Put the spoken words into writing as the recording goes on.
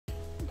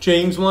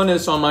James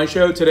Lundis on my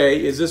show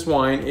today is this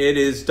wine. It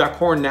is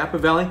Duckhorn Napa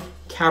Valley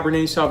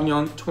Cabernet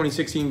Sauvignon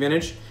 2016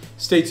 vintage.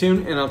 Stay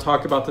tuned and I'll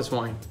talk about this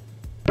wine.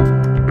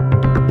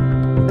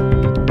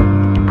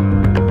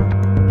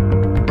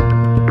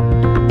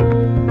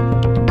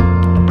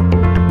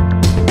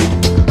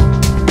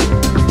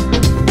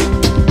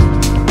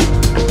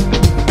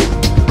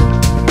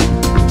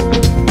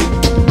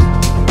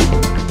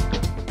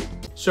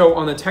 So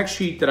on the text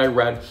sheet that I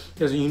read,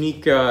 there's a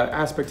unique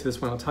aspect to this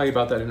one. I'll tell you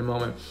about that in a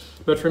moment.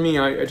 But for me,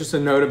 just a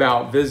note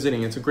about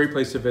visiting. It's a great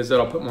place to visit.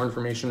 I'll put more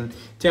information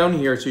down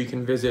here so you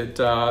can visit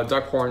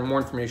Duckhorn, more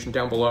information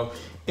down below.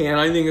 And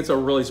I think it's a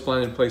really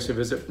splendid place to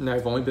visit, and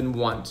I've only been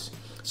once.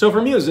 So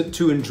for me, it was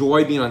to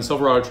enjoy being on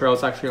Silverado Trail.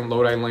 It's actually on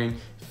Lodi Lane,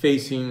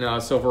 facing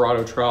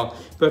Silverado Trail.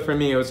 But for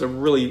me, it was a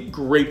really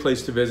great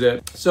place to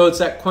visit. So it's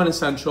that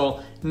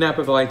quintessential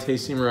Napa Valley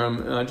tasting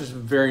room, just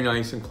very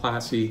nice and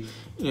classy,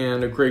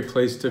 and a great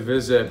place to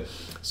visit.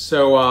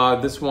 So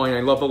this wine, I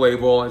love the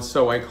label. It's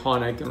so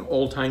iconic and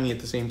old-timey at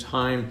the same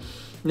time.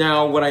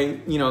 Now, what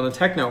on the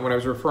tech note, what I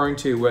was referring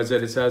to was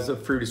that it says the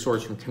fruit is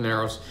sourced from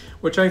Caneros,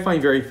 which I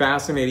find very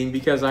fascinating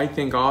because I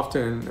think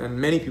often, and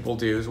many people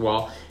do as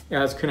well,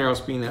 as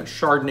Caneros being that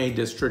Chardonnay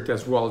district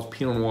as well as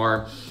Pinot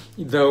Noir.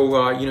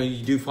 Though,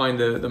 you do find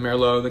the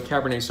Merlot, the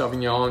Cabernet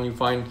Sauvignon, you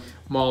find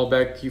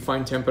Malbec, you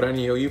find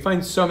Tempranillo, you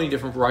find so many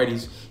different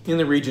varieties in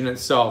the region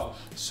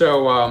itself.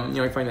 So,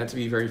 I find that to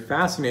be very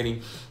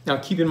fascinating. Now,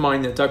 keep in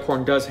mind that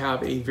Duckhorn does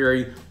have a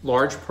very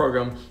large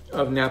program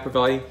of Napa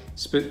Valley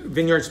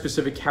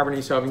vineyard-specific Cabernet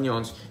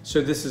Sauvignons.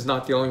 So this is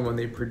not the only one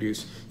they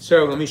produce.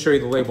 So let me show you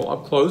the label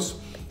up close.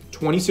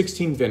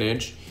 2016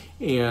 vintage.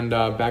 And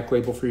back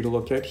label for you to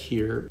look at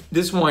here.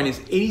 This wine is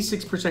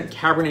 86%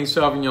 Cabernet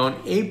Sauvignon,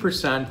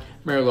 8%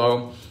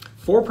 Merlot,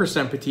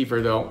 4% Petit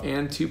Verdot,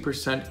 and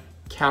 2%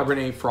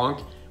 Cabernet Franc,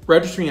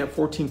 registering at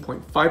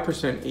 14.5%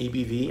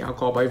 ABV,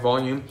 alcohol by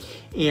volume.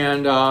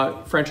 And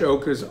French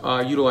oak is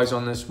utilized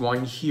on this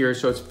wine here,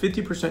 so it's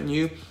 50%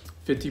 new,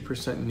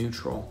 50%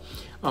 neutral.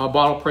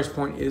 Bottle price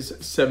point is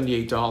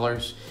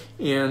 $78.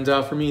 And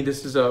for me,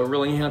 this is a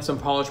really handsome,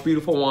 polished,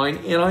 beautiful wine.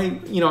 And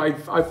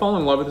I fall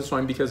in love with this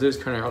wine because it is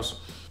Caneros.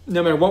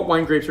 No matter what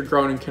wine grapes are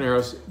grown in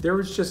Caneros, there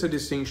was just a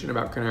distinction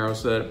about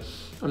Caneros that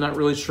I'm not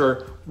really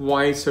sure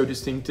why it's so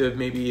distinctive.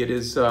 Maybe it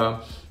is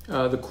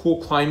the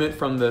cool climate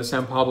from the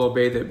San Pablo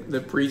Bay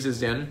that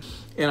breezes in.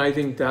 And I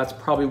think that's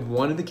probably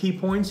one of the key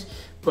points.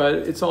 But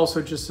it's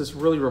also just this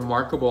really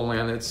remarkable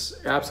land that's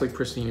absolutely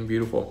pristine and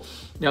beautiful.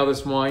 Now,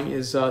 this wine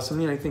is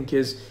something I think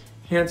is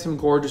handsome,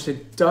 gorgeous.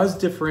 It does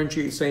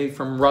differentiate, say,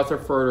 from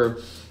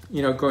Rutherford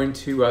or, going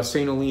to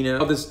St. Helena.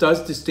 Now, this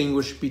does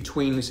distinguish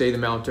between, say, the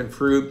mountain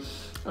fruit,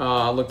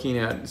 looking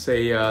at,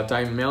 say,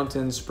 Diamond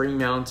Mountain, Spring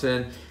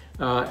Mountain,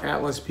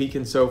 Atlas Peak,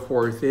 and so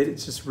forth.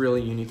 It's just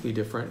really uniquely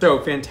different.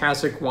 So,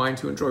 fantastic wine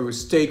to enjoy with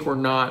steak or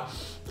not.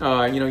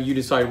 You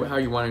decide how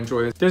you want to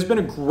enjoy it. There's been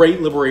a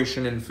great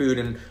liberation in food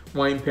and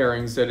wine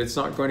pairings that it's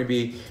not going to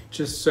be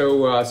just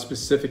so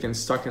specific and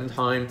stuck in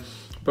time,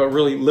 but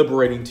really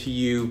liberating to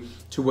you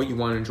to what you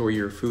want to enjoy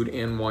your food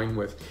and wine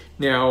with.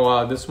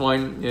 Now, this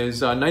wine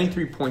is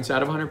 93 points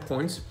out of 100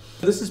 points.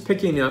 This is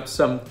picking up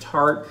some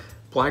tart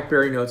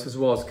blackberry notes as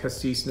well as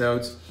cassis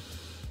notes,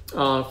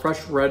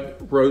 fresh red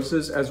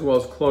roses as well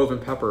as clove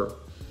and pepper.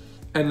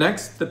 And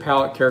next, the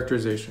palate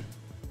characterization.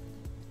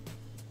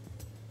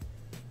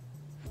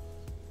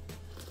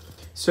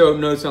 So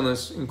notes on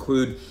this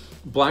include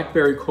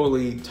blackberry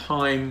coulis,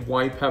 thyme,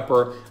 white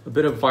pepper, a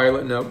bit of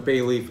violet note,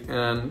 bay leaf,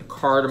 and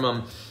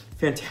cardamom.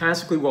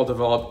 Fantastically well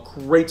developed,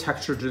 great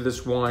texture to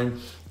this wine,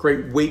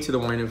 great weight to the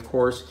wine, of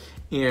course,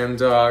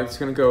 and it's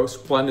gonna go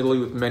splendidly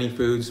with many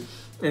foods.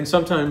 And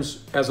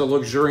sometimes as a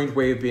luxuriant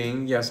way of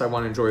being, yes, I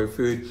wanna enjoy a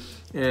food,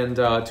 and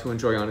to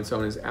enjoy on its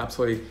own is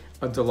absolutely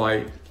a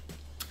delight.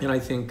 And I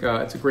think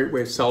it's a great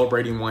way of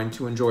celebrating wine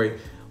to enjoy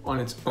on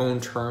its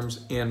own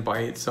terms and by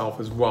itself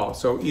as well.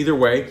 So either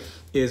way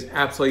is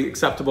absolutely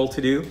acceptable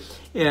to do.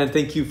 And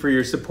thank you for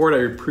your support. I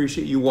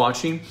appreciate you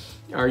watching.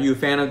 Are you a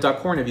fan of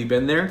Duckhorn? Have you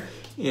been there?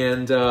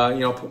 And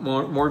I'll put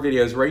more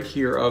videos right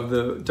here of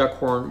the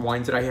Duckhorn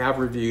wines that I have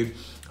reviewed.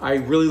 I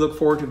really look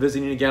forward to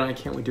visiting again. I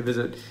can't wait to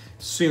visit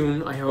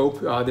soon, I hope.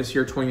 This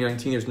year,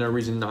 2019, there's no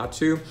reason not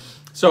to.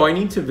 So I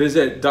need to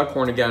visit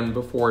Duckhorn again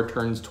before it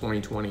turns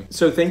 2020.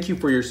 So thank you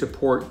for your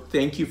support.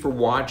 Thank you for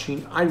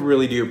watching. I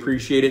really do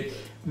appreciate it.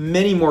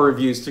 Many more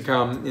reviews to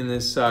come in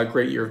this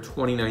great year of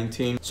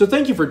 2019. So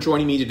thank you for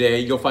joining me today.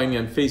 You'll find me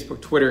on Facebook,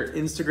 Twitter,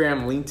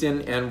 Instagram,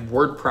 LinkedIn, and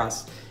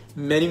WordPress.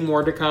 Many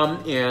more to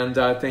come, and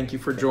thank you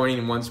for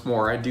joining once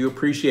more. I do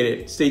appreciate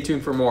it. Stay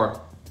tuned for more.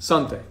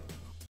 Santé.